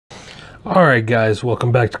Alright guys,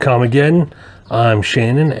 welcome back to Comicgeddon. I'm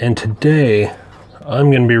Shannon, and today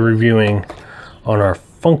I'm going to be reviewing on our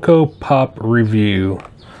Funko Pop review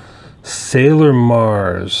Sailor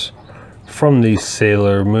Mars from the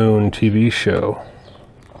Sailor Moon TV show.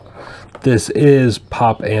 This is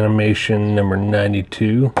Pop Animation number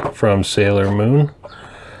 92 from Sailor Moon.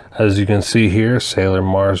 As you can see here, Sailor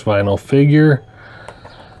Mars vinyl figure.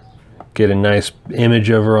 Get a nice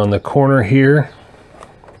image of her on the corner here.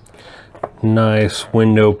 Nice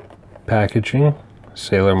window packaging.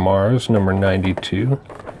 Sailor Mars number 92.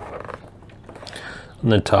 On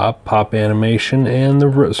the top, Pop Animation, and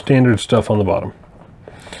the standard stuff on the bottom.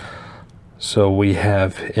 So we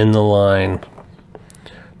have in the line,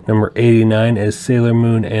 number 89 is Sailor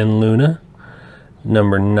Moon and Luna.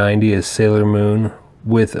 Number 90 is Sailor Moon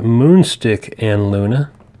with Moonstick and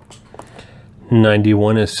Luna.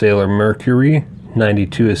 91 is Sailor Mercury.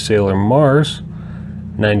 92 is Sailor Mars.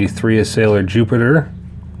 93 is Sailor Jupiter.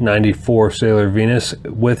 94 Sailor Venus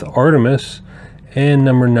with Artemis. And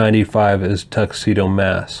number 95 is Tuxedo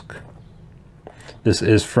Mask. This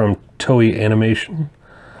is from Toei Animation.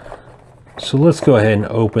 So let's go ahead and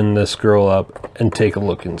open this girl up and take a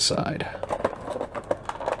look inside.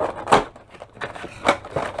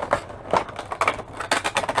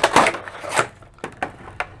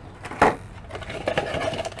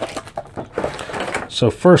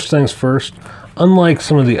 So first things first, unlike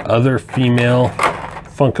some of the other female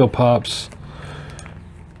Funko Pops,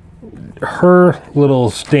 her little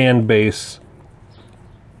stand base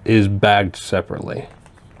is bagged separately.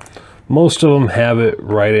 Most of them have it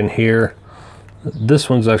right in here. This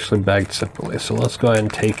one's actually bagged separately. So let's go ahead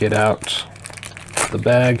and take it out of the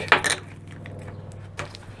bag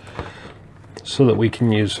so that we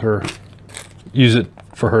can use it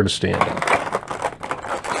for her to stand up.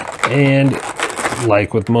 And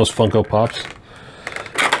like with most Funko Pops,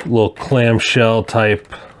 little clamshell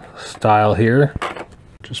type style here.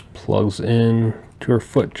 Just plugs in to her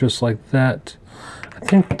foot just like that. I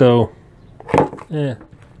think though, yeah,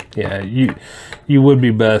 you would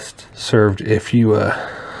be best served if you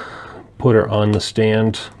put her on the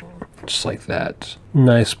stand just like that.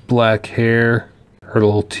 Nice black hair. Her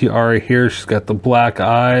little tiara here, she's got the black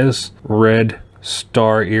eyes, red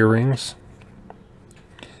star earrings.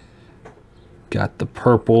 Got the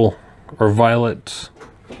purple or violet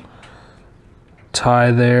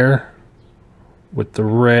tie there with the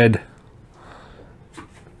red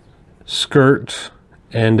skirt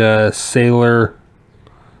and a sailor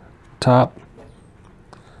top,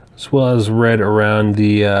 as well as red around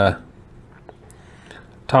the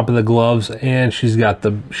top of the gloves, and she's got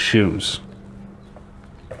the shoes.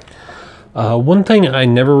 One thing I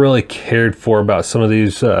never really cared for about some of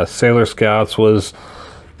these Sailor Scouts was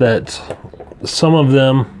that some of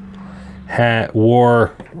them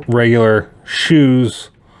wore regular shoes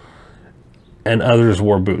and others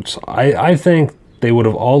wore boots. I think they would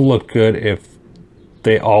have all looked good if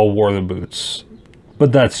they all wore the boots,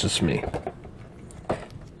 but that's just me.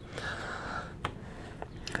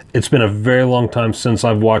 It's been a very long time since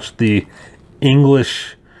I've watched the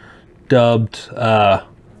English dubbed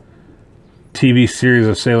TV series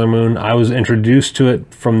of Sailor Moon. I was introduced to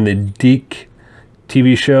it from the Geek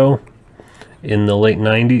TV show in the late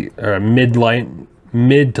 90s, or mid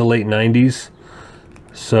to late 90s.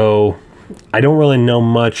 So I don't really know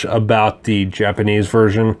much about the Japanese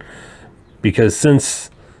version, because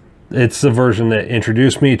since it's the version that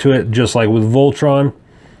introduced me to it, just like with Voltron,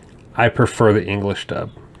 I prefer the English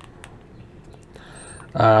dub.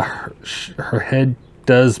 Her head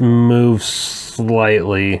does move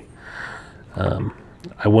slightly.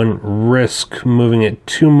 I wouldn't risk moving it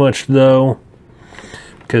too much though,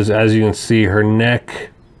 because as you can see, her neck,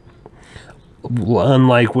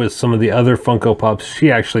 unlike with some of the other Funko Pops, she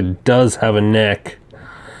actually does have a neck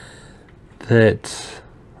that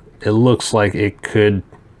it looks like it could,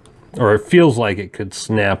 or it feels like it could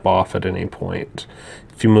snap off at any point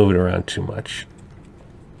if you move it around too much.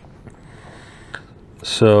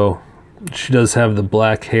 So she does have the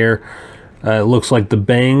black hair. It looks like the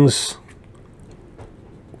bangs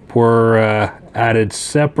were added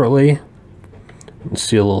separately. You can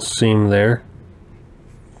see a little seam there.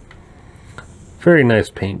 Very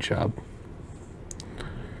nice paint job.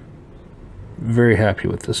 Very happy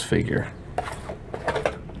with this figure.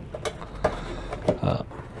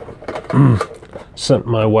 So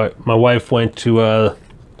my wife went to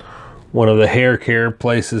one of the hair care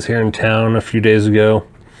places here in town a few days ago,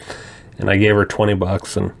 and I gave her 20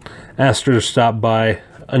 bucks and asked her to stop by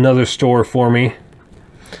another store for me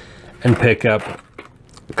and pick up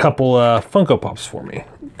a couple Funko Pops for me,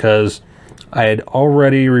 because I had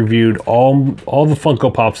already reviewed all the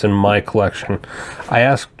Funko Pops in my collection. I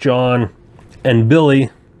asked John and Billy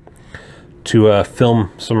to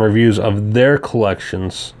film some reviews of their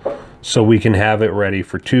collections so we can have it ready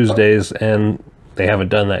for Tuesdays, and they haven't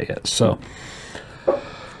done that yet. So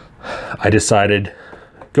I decided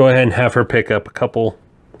go ahead and have her pick up a couple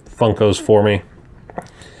Funkos for me.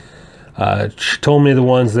 She told me the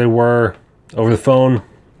ones they were over the phone,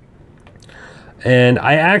 and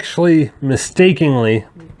I actually mistakenly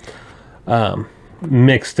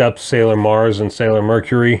mixed up Sailor Mars and Sailor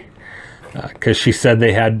Mercury, because she said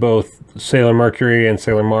they had both Sailor Mercury and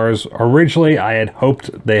Sailor Mars. Originally, I had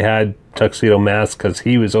hoped they had Tuxedo Mask, because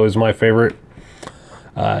he was always my favorite.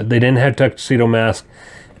 They didn't have Tuxedo Mask,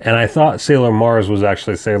 and I thought Sailor Mars was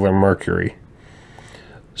actually Sailor Mercury.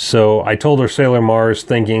 So I told her Sailor Mars,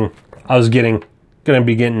 thinking I was gonna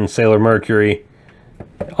be getting Sailor Mercury.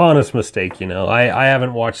 Honest mistake, you know. I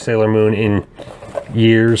haven't watched Sailor Moon in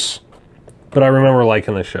years, but I remember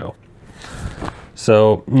liking the show.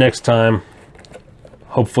 So next time,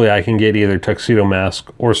 hopefully I can get either Tuxedo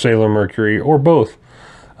Mask or Sailor Mercury, or both.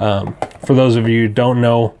 For those of you who don't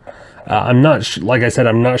know, I'm not, like I said,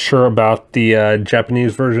 I'm not sure about the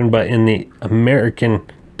Japanese version, but in the American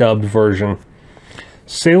dubbed version,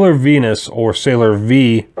 Sailor Venus, or Sailor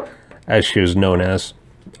V, as she was known as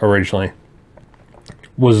originally,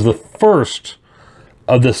 was the first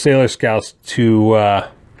of the Sailor Scouts to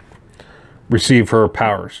receive her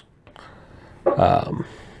powers.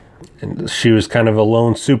 And she was kind of a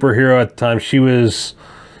lone superhero at the time. She was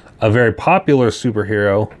a very popular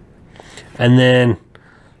superhero. And then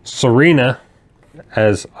Serena,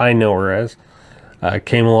 as I know her as,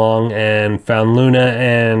 came along and found Luna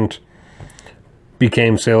and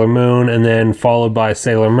became Sailor Moon, and then followed by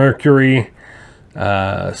Sailor Mercury,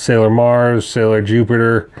 Sailor Mars, Sailor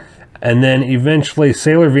Jupiter, and then eventually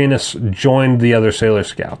Sailor Venus joined the other Sailor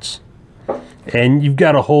Scouts. And you've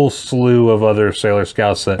got a whole slew of other Sailor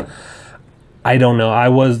Scouts that I don't know.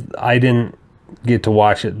 I didn't get to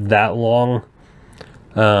watch it that long.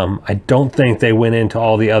 I don't think they went into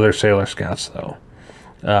all the other Sailor Scouts though.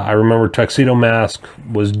 I remember Tuxedo Mask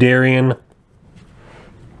was Darien,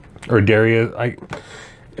 or Darius.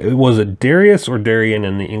 Was it Darius or Darien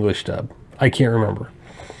in the English dub? I can't remember.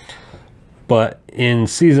 But in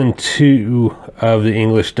season 2 of the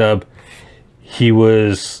English dub, he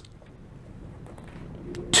was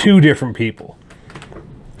 2 different people.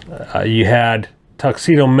 You had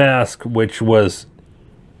Tuxedo Mask, which was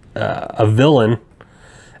a villain,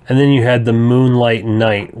 and then you had the Moonlight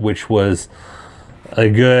Knight, which was a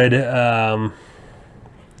good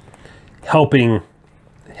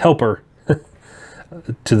helper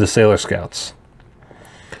to the Sailor Scouts,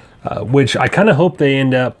 which I kind of hope they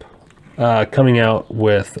end up coming out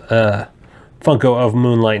with Funko of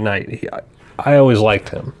Moonlight Knight. I always liked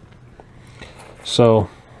him. So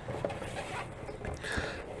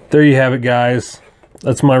there you have it, guys.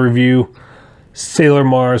 That's my review. Sailor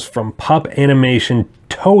Mars from Pop Animation,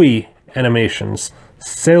 Toei Animations,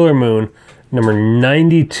 Sailor Moon, number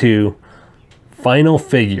 92, final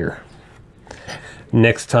figure.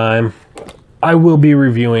 Next time, I will be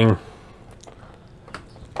reviewing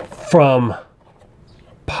from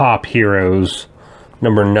Pop Heroes,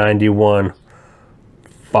 number 91,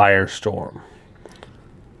 Firestorm.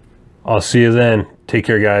 I'll see you then. Take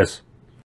care, guys.